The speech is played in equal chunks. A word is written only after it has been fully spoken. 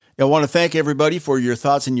I want to thank everybody for your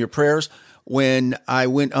thoughts and your prayers when I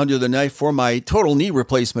went under the knife for my total knee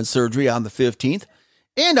replacement surgery on the 15th.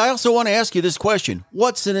 And I also want to ask you this question: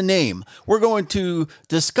 what's in a name? We're going to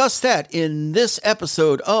discuss that in this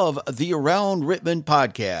episode of the Around Rittman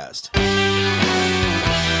podcast.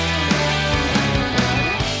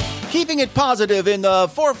 Keeping it positive in the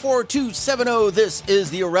 44270, this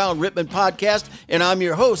is the Around Rittman podcast, and I'm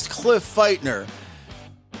your host, Cliff Feitner.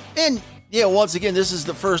 And once again, this is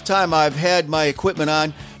the first time I've had my equipment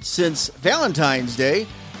on since Valentine's Day.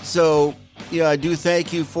 So, I do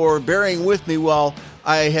thank you for bearing with me while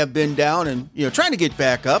I have been down and, trying to get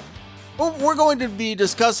back up. Well, we're going to be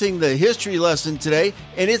discussing the history lesson today,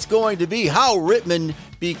 and it's going to be how Rittman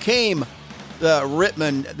became the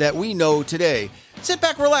Rittman that we know today. Sit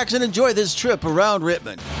back, relax, and enjoy this trip around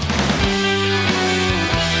Rittman.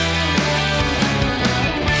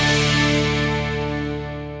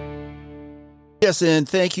 Yes, and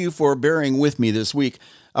thank you for bearing with me this week.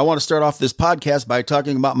 I want to start off this podcast by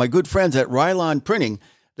talking about my good friends at Rylan Printing.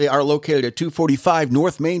 They are located at 245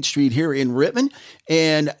 North Main Street here in Rittman,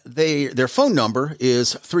 and their phone number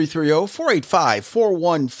is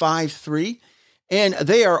 330-485-4153, and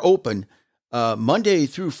they are open Monday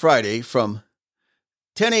through Friday from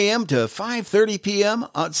 10 a.m. to 5:30 p.m.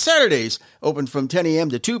 On Saturdays, open from 10 a.m.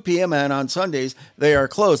 to 2 p.m., and on Sundays, they are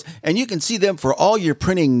closed. And you can see them for all your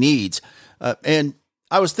printing needs. And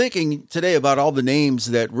I was thinking today about all the names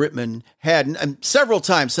that Rittman had, and several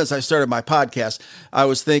times since I started my podcast, I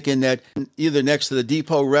was thinking that either next to the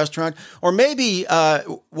Depot restaurant, or maybe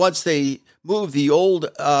once they moved the old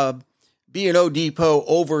B&O Depot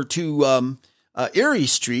over to Erie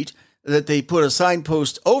Street, that they put a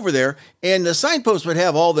signpost over there, and the signpost would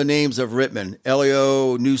have all the names of Rittman: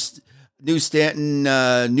 Elio, New Stanton,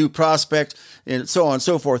 New Prospect, and so on and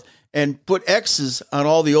so forth, and put X's on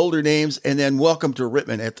all the older names, and then welcome to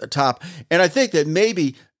Rittman at the top. And I think that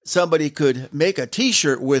maybe somebody could make a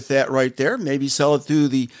T-shirt with that right there, maybe sell it through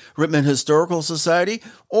the Rittman Historical Society,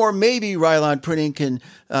 or maybe Rylan Printing can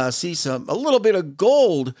see a little bit of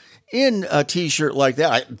gold in a T-shirt like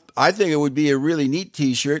that. I think it would be a really neat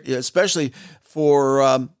T-shirt, especially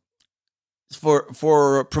for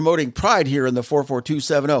promoting pride here in the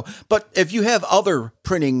 44270. But if you have other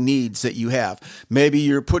printing needs that you have, maybe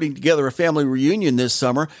you're putting together a family reunion this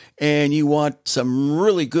summer and you want some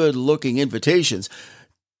really good looking invitations,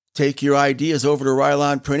 take your ideas over to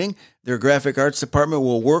Rylan Printing. Their graphic arts department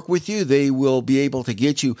will work with you. They will be able to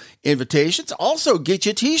get you invitations, also get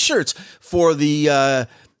you T-shirts for that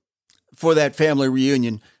family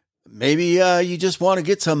reunion. Maybe you just want to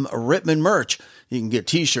get some Rittman merch. You can get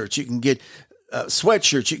T-shirts, you can get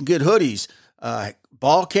sweatshirts, you can get hoodies,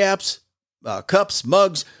 ball caps, cups,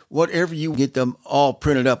 mugs, whatever you get them all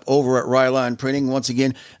printed up over at Rylan Printing. Once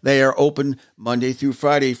again, they are open Monday through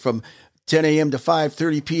Friday from 10 a.m. to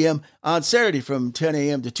 5:30 p.m. On Saturday from 10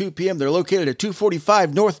 a.m. to 2 p.m. They're located at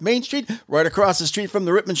 245 North Main Street, right across the street from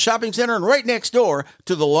the Rittman Shopping Center and right next door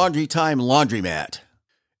to the Laundry Time Laundromat.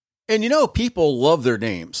 And people love their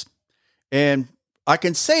names. And I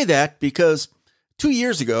can say that because 2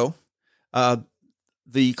 years ago,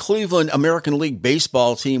 the Cleveland American League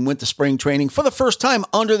baseball team went to spring training for the first time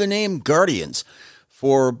under the name Guardians.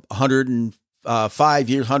 For 105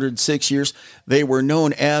 years, 106 years, they were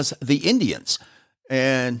known as the Indians.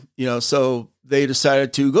 And, so they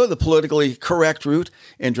decided to go the politically correct route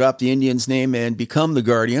and drop the Indians name and become the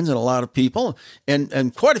Guardians. And a lot of people,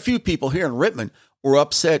 and quite a few people here in Rittman, were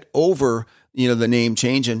upset over the name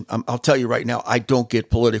change. And I'll tell you right now, I don't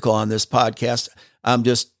get political on this podcast. I'm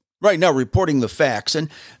just right now reporting the facts.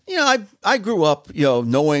 And, I grew up,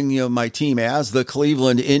 knowing, my team as the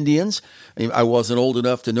Cleveland Indians. I wasn't old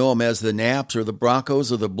enough to know them as the Naps or the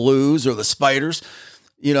Broncos or the Blues or the Spiders.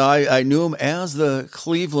 I knew them as the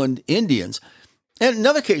Cleveland Indians. And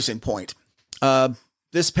another case in point,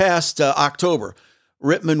 this past October,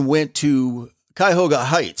 Rittman went to Cuyahoga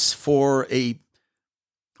Heights for a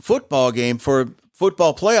football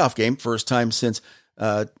playoff game, first time since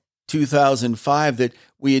 2005 that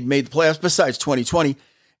we had made the playoffs, besides 2020.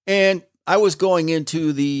 And I was going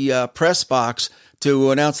into the press box to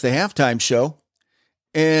announce the halftime show,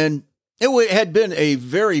 and it had been a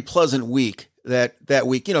very pleasant week that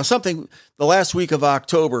week. The last week of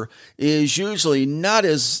October is usually not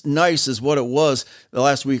as nice as what it was the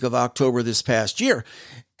last week of October this past year.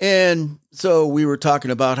 And so we were talking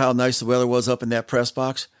about how nice the weather was up in that press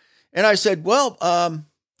box. And I said, well,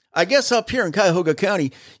 I guess up here in Cuyahoga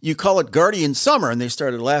County, you call it Guardian Summer. And they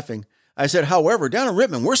started laughing. I said, however, down in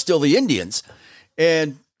Rittman, we're still the Indians.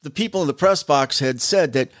 And the people in the press box had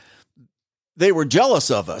said that they were jealous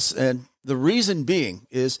of us. And the reason being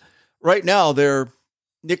is right now they're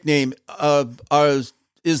nickname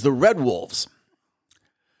is the Red Wolves.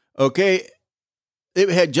 Okay, it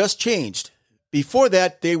had just changed. Before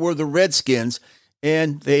that, they were the Redskins,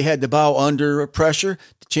 and they had to bow under pressure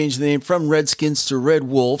to change the name from Redskins to Red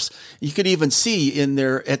Wolves. You could even see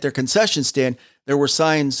at their concession stand, there were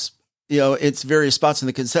signs, it's various spots in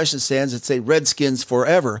the concession stands that say Redskins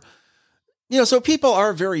forever. So people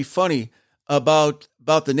are very funny about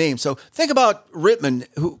the name. So think about Rittman,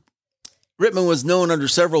 Rittman was known under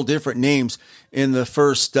several different names in the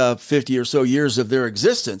first 50 or so years of their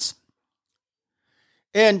existence.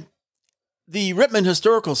 And the Rittman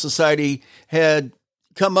Historical Society had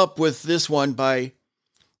come up with this one by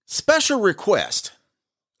special request.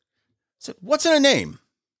 So what's in a name?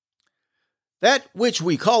 That which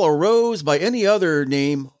we call a rose by any other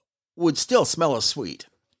name would still smell as sweet.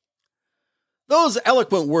 Those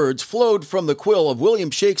eloquent words flowed from the quill of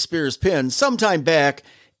William Shakespeare's pen sometime back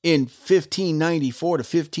in 1594 to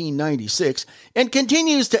 1596 and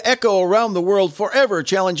continues to echo around the world forever,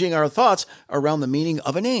 challenging our thoughts around the meaning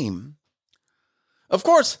of a name. Of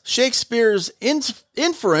course, Shakespeare's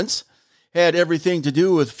inference had everything to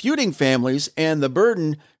do with feuding families and the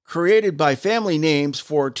burden created by family names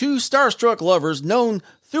for two starstruck lovers known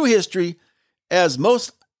through history as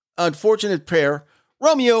most unfortunate pair,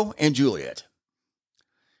 Romeo and Juliet.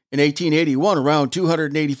 In 1881, around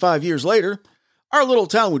 285 years later, our little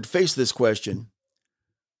town would face this question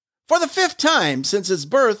for the fifth time since its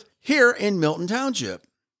birth here in Milton Township.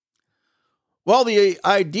 While the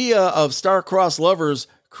idea of star-crossed lovers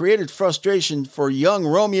created frustration for young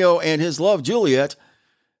Romeo and his love Juliet,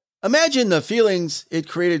 imagine the feelings it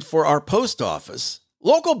created for our post office,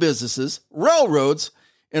 local businesses, railroads,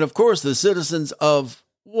 and of course the citizens of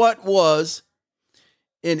what was,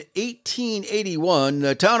 in 1881,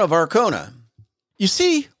 the town of Arkona. You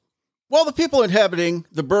see, while the people inhabiting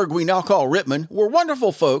the burg we now call Rittman were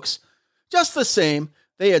wonderful folks, just the same,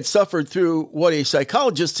 they had suffered through what a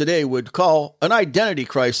psychologist today would call an identity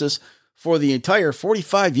crisis for the entire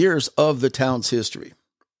 45 years of the town's history.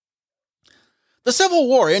 The Civil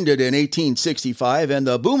War ended in 1865, and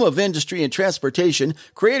the boom of industry and transportation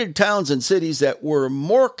created towns and cities that were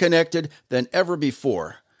more connected than ever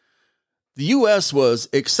before. The U.S. was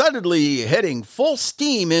excitedly heading full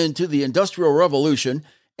steam into the Industrial Revolution,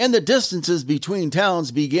 and the distances between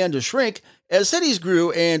towns began to shrink as cities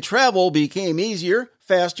grew and travel became easier,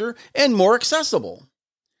 faster, and more accessible.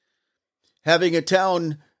 Having a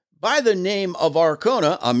town by the name of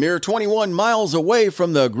Arkona, a mere 21 miles away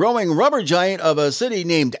from the growing rubber giant of a city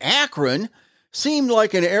named Akron, seemed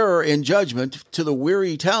like an error in judgment to the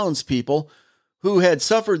weary townspeople who had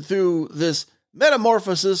suffered through this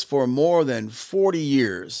metamorphosis for more than 40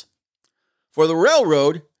 years. For the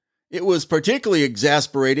railroad, it was particularly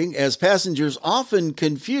exasperating as passengers often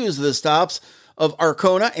confused the stops of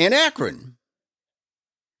Arkona and Akron.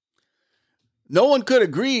 No one could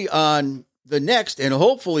agree on the next and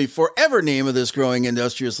hopefully forever name of this growing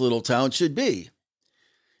industrious little town should be.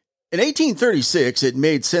 In 1836, it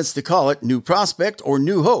made sense to call it New Prospect or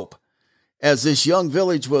New Hope, as this young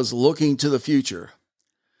village was looking to the future.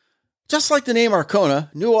 Just like the name Arkona,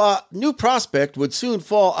 New Prospect would soon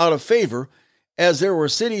fall out of favor as there were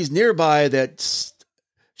cities nearby that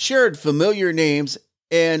shared familiar names,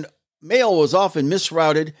 and mail was often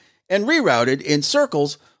misrouted and rerouted in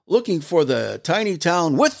circles looking for the tiny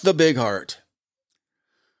town with the big heart.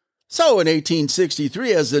 So in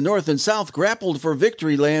 1863, as the North and South grappled for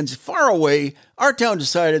victory lands far away, our town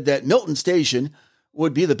decided that Milton Station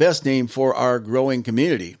would be the best name for our growing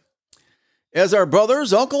community. As our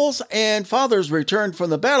brothers, uncles, and fathers returned from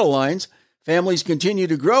the battle lines, families continued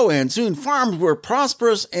to grow, and soon farms were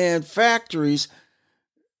prosperous and factories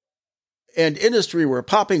and industry were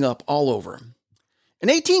popping up all over. In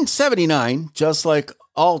 1879, just like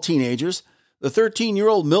all teenagers, the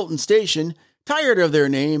 13-year-old Milton Station tired of their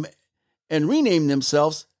name and renamed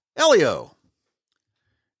themselves Elio.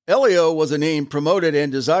 Elio was a name promoted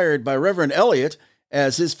and desired by Reverend Elliott,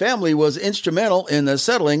 as his family was instrumental in the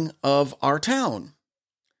settling of our town.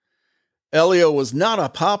 Elio was not a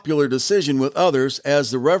popular decision with others,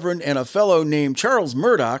 as the Reverend and a fellow named Charles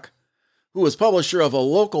Murdoch, who was publisher of a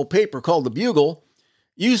local paper called The Bugle,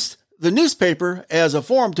 used the newspaper as a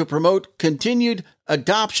forum to promote continued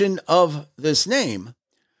adoption of this name.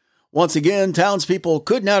 Once again, townspeople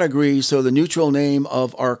could not agree, so the neutral name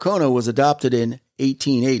of Arkona was adopted in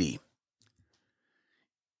 1880.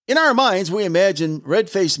 In our minds, we imagine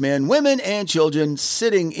red-faced men, women, and children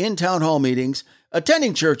sitting in town hall meetings,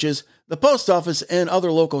 attending churches, the post office, and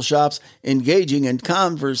other local shops, engaging in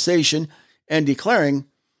conversation and declaring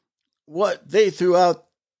what they thought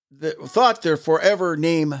their forever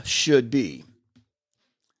name should be.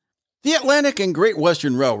 The Atlantic and Great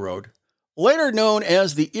Western Railroad, later known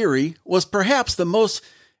as the Erie, was perhaps the most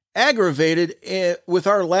aggravated with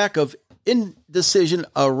our lack of indecision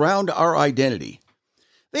around our identity.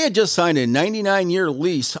 They had just signed a 99-year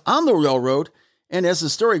lease on the railroad, and as the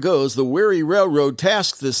story goes, the weary railroad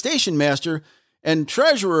tasked the station master and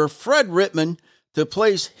treasurer Fred Rittman to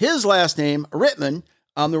place his last name, Rittman,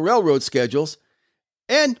 on the railroad schedules,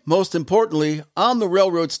 and most importantly, on the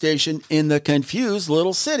railroad station in the confused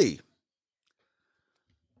little city.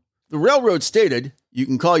 The railroad stated, "You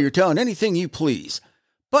can call your town anything you please,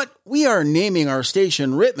 but we are naming our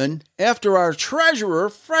station Rittman after our treasurer,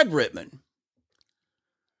 Fred Rittman."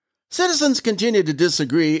 Citizens continued to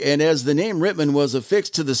disagree, and as the name Rittman was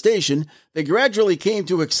affixed to the station, they gradually came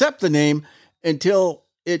to accept the name until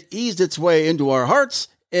it eased its way into our hearts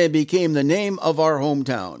and became the name of our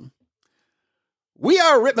hometown. We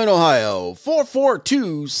are Rittman, Ohio,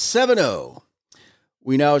 44270.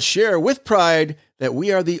 We now share with pride that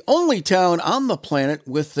we are the only town on the planet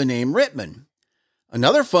with the name Rittman.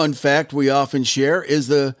 Another fun fact we often share is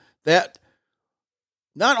that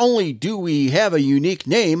not only do we have a unique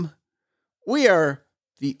name, we are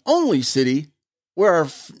the only city where our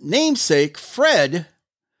namesake, Fred,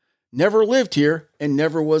 never lived here and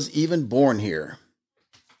never was even born here.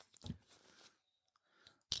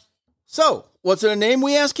 So, what's in a name,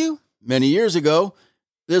 we ask you? Many years ago,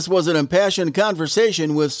 this was an impassioned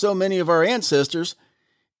conversation with so many of our ancestors,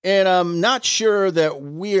 and I'm not sure that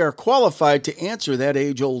we are qualified to answer that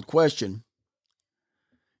age-old question.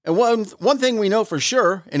 And one thing we know for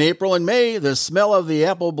sure, in April and May, the smell of the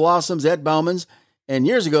apple blossoms at Bauman's, and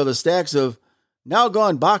years ago the stacks of now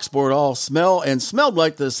gone boxboard all smelled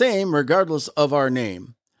like the same regardless of our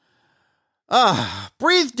name.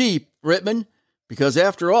 Breathe deep, Rittman, because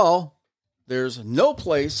after all, there's no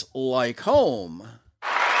place like home.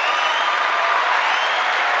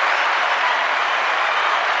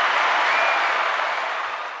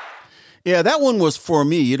 Yeah, that one was for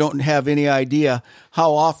me. You don't have any idea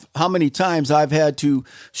how many times I've had to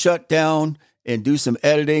shut down and do some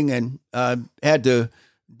editing, and had to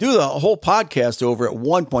do the whole podcast over at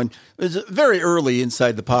one point. It was very early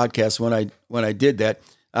inside the podcast when I did that.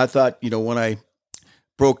 I thought, when I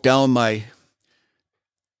broke down my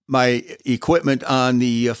equipment on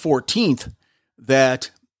the 14th,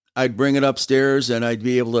 that I'd bring it upstairs and I'd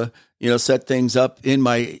be able to, set things up in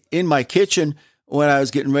my kitchen when I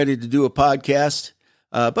was getting ready to do a podcast.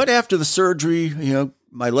 But after the surgery,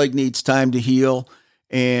 my leg needs time to heal,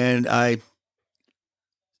 and I,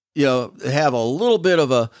 have a little bit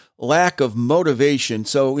of a lack of motivation.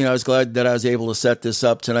 So, I was glad that I was able to set this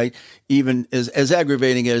up tonight, even as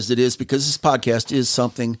aggravating as it is, because this podcast is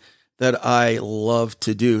something that I love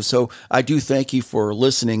to do. So I do thank you for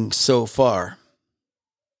listening so far.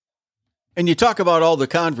 And you talk about all the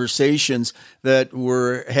conversations that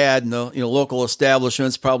were had in the local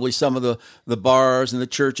establishments, probably some of the bars and the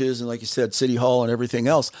churches, and like you said, City Hall and everything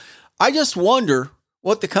else. I just wonder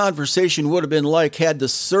what the conversation would have been like had the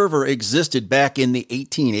server existed back in the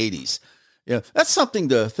 1880s. Yeah, that's something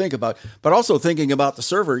to think about. But also thinking about the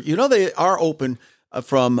server, they are open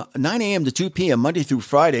from 9 a.m. to 2 p.m. Monday through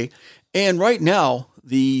Friday. And right now,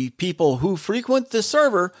 the people who frequent the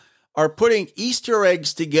server are putting Easter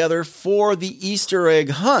eggs together for the Easter egg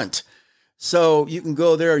hunt. So you can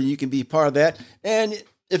go there, you can be part of that. And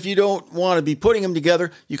if you don't want to be putting them together,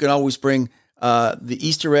 you can always bring the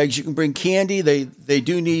Easter eggs. You can bring candy. They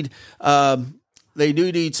do need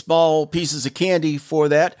small pieces of candy for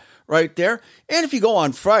that right there. And if you go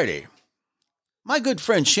on Friday, my good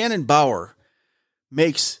friend Shannon Bauer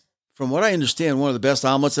makes, from what I understand, one of the best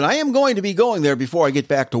omelets. And I am going to be going there before I get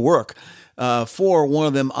back to work for one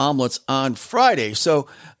of them omelets on Friday. So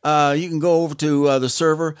you can go over to the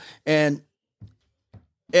server and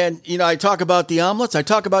I talk about the omelets. I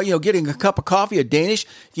talk about, getting a cup of coffee, a Danish.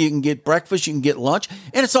 You can get breakfast, you can get lunch,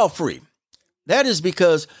 and it's all free. That is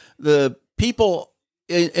because the people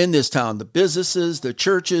in this town, the businesses, the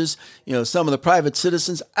churches, some of the private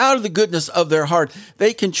citizens, out of the goodness of their heart,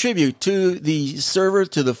 they contribute to the server,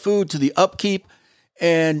 to the food, to the upkeep.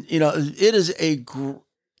 And, it is a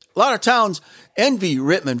lot of towns envy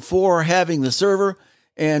Rittman for having the server,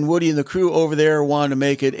 and Woody and the crew over there want to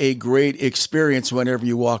make it a great experience whenever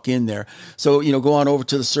you walk in there. So, go on over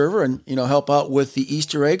to the server and, help out with the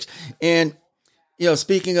Easter eggs. And,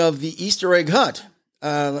 speaking of the Easter egg hunt,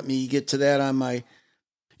 let me get to that on my...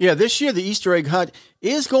 Yeah, this year the Easter egg hunt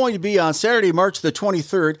is going to be on Saturday, March the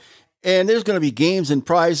 23rd, and there's going to be games and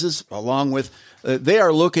prizes along with... they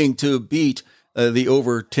are looking to beat the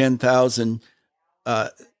over 10,000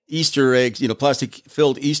 Easter eggs,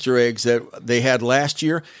 plastic-filled Easter eggs that they had last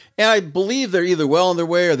year. And I believe they're either well on their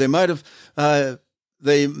way or they might have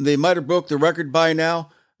they might have broke the record by now.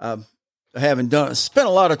 I haven't spent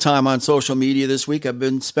a lot of time on social media this week. I've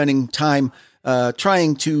been spending time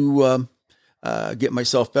trying to get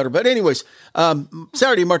myself better. But anyways,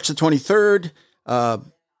 Saturday, March the 23rd,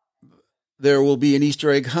 there will be an Easter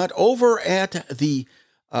egg hunt over at the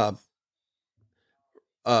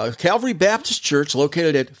Calvary Baptist Church,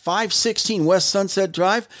 located at 516 West Sunset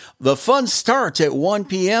Drive. The fun starts at 1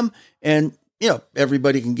 p.m. and,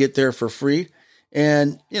 everybody can get there for free.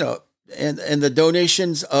 And, and the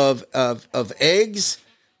donations of eggs,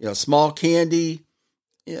 small candy,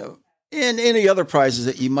 and any other prizes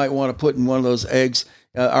that you might want to put in one of those eggs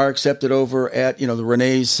are accepted over at, the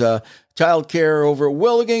Renee's Child Care over at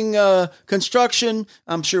Williging Construction.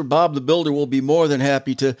 I'm sure Bob the Builder will be more than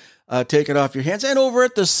happy to take it off your hands, and over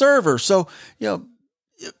at the Server. So,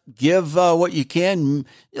 give what you can.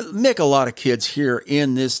 Make a lot of kids here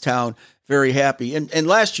in this town very happy. And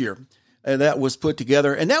last year, that was put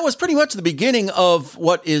together, and that was pretty much the beginning of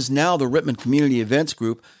what is now the Rittman Community Events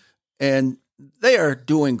Group. And they are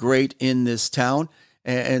doing great in this town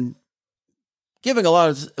and giving a lot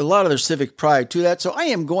of their civic pride to that. So I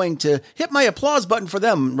am going to hit my applause button for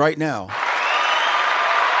them right now.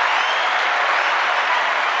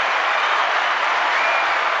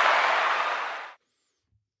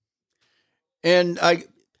 And I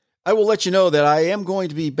will let you know that I am going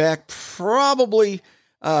to be back probably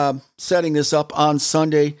setting this up on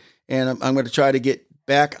Sunday, and I'm going to try to get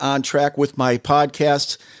back on track with my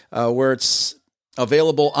podcast where it's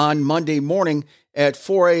available on Monday morning at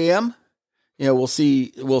 4 a.m. We'll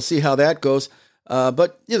see how that goes.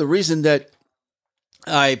 But the reason that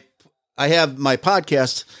I have my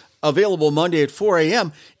podcast available Monday at 4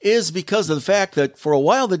 a.m. is because of the fact that for a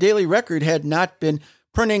while the Daily Record had not been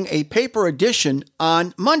printing a paper edition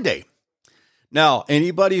on Monday. Now,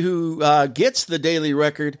 anybody who gets the Daily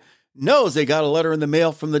Record knows they got a letter in the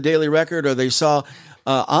mail from the Daily Record, or they saw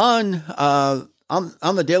on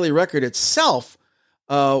the Daily Record itself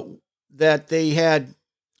that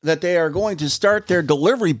they are going to start their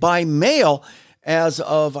delivery by mail as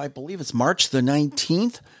of, I believe it's March the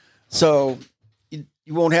 19th. So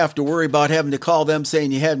you won't have to worry about having to call them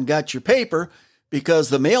saying you hadn't got your paper, because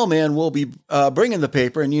the mailman will be bringing the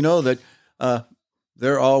paper, and that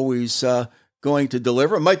they're always going to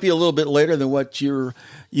deliver. It might be a little bit later than what you're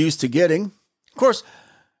used to getting. Of course,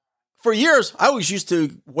 for years, I was used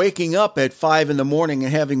to waking up at 5 a.m. and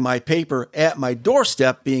having my paper at my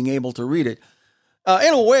doorstep, being able to read it.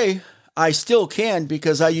 In a way, I still can,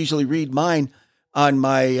 because I usually read mine on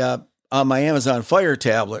my Amazon Fire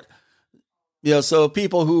tablet. So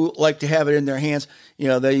people who like to have it in their hands,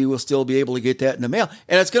 they will still be able to get that in the mail.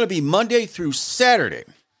 And it's going to be Monday through Saturday.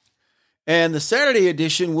 And the Saturday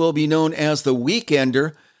edition will be known as the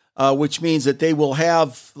Weekender, which means that they will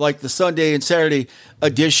have like the Sunday and Saturday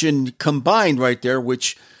edition combined right there,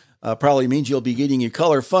 which probably means you'll be getting your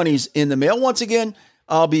color funnies in the mail. Once again,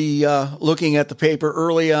 I'll be looking at the paper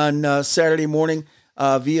early on Saturday morning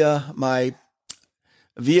via my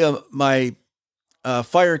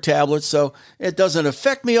Fire tablet, so it doesn't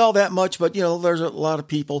affect me all that much. But there's a lot of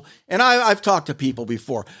people, and I've talked to people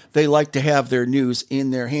before. They like to have their news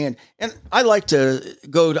in their hand, and I like to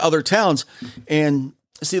go to other towns and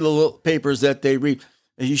see the little papers that they read.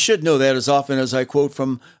 And you should know that as often as I quote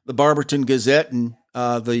from the Barberton Gazette and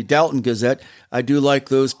the Dalton Gazette. I do like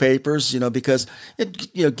those papers, because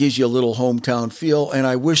it gives you a little hometown feel, and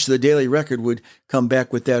I wish the Daily Record would come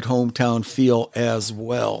back with that hometown feel as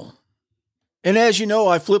well. And as you know,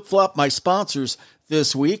 I flip-flop my sponsors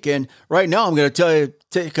this week, and right now I'm going to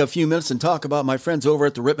take a few minutes and talk about my friends over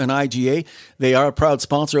at the Rittman IGA. They are a proud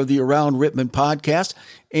sponsor of the Around Rittman podcast,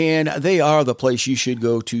 and they are the place you should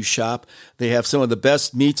go to shop. They have some of the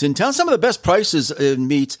best meats in town, some of the best prices in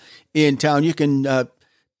meats in town. You can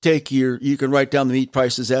you can write down the meat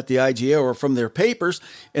prices at the IGA or from their papers,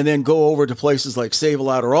 and then go over to places like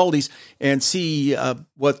Save-A-Lot or Aldi's and see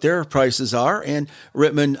what their prices are. And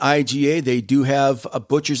Rittman IGA, they do have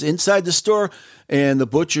butchers inside the store, and the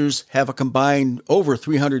butchers have a combined over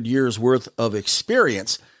 300 years worth of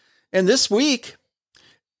experience. And this week,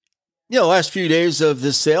 last few days of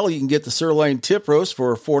this sale, you can get the sirloin tip roast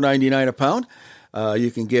for $4.99 a pound. You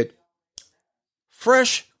can get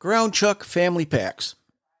fresh ground chuck family packs.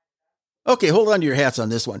 Okay, hold on to your hats on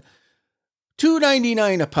this one.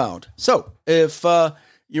 $2.99 a pound. So if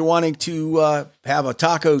you're wanting to have a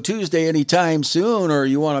Taco Tuesday anytime soon, or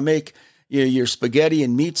you want to make your spaghetti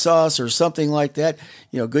and meat sauce or something like that,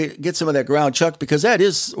 get some of that ground chuck, because that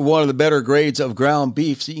is one of the better grades of ground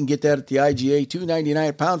beef. So you can get that at the IGA $2.99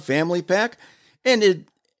 a pound family pack. And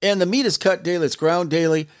the meat is cut daily. It's ground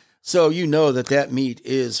daily. So you know that meat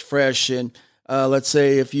is fresh. And let's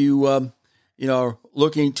say if you, are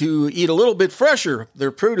looking to eat a little bit fresher,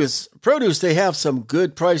 their produce, they have some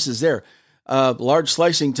good prices there. Large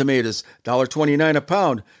slicing tomatoes, $1.29 a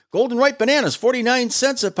pound. Golden ripe bananas, 49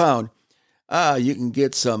 cents a pound. You can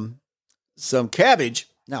get some cabbage.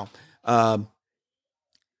 Now,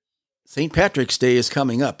 St. Patrick's Day is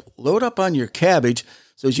coming up. Load up on your cabbage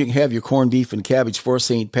so that you can have your corned beef and cabbage for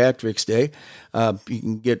St. Patrick's Day. You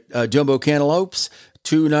can get jumbo cantaloupes,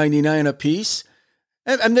 $2.99 a piece.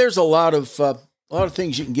 And there's a lot of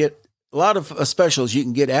things you can get, a lot of specials you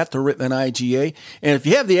can get at the Rittman IGA. And if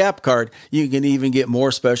you have the app card, you can even get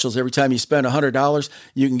more specials. Every time you spend $100,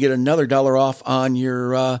 you can get another $1 off on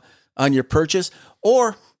your purchase.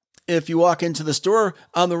 Or if you walk into the store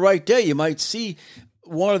on the right day, you might see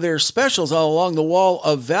one of their specials all along the wall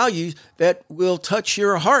of value that will touch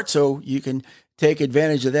your heart. So you can take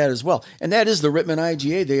advantage of that as well. And that is the Rittman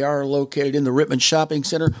IGA. They are located in the Rittman Shopping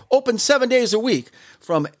Center, open 7 days a week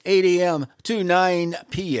from 8 a.m. to 9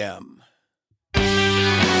 p.m.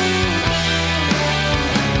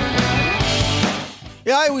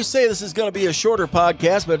 Yeah, I always say this is going to be a shorter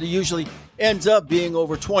podcast, but it usually ends up being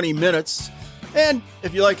over 20 minutes. And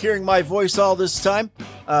if you like hearing my voice all this time,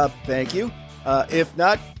 thank you. If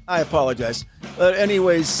not, I apologize. But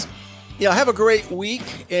anyways, have a great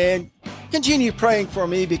week and continue praying for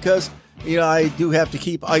me, because, I do have to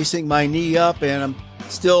keep icing my knee up, and I'm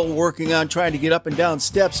still working on trying to get up and down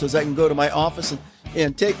steps so I can go to my office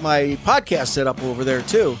and take my podcast set up over there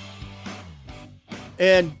too.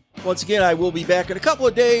 And once again, I will be back in a couple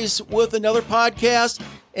of days with another podcast,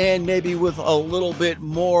 and maybe with a little bit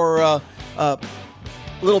more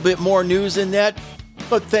news in that.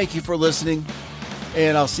 But thank you for listening,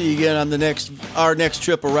 and I'll see you again on our next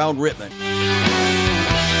trip around Rittman.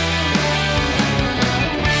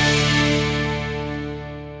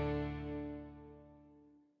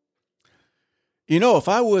 If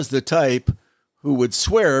I was the type who would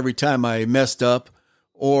swear every time I messed up,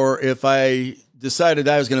 or if I decided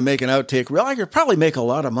I was going to make an outtake reel, I could probably make a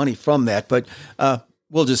lot of money from that, but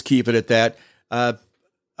we'll just keep it at that.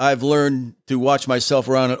 I've learned to watch myself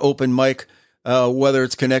around an open mic, whether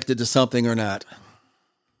it's connected to something or not.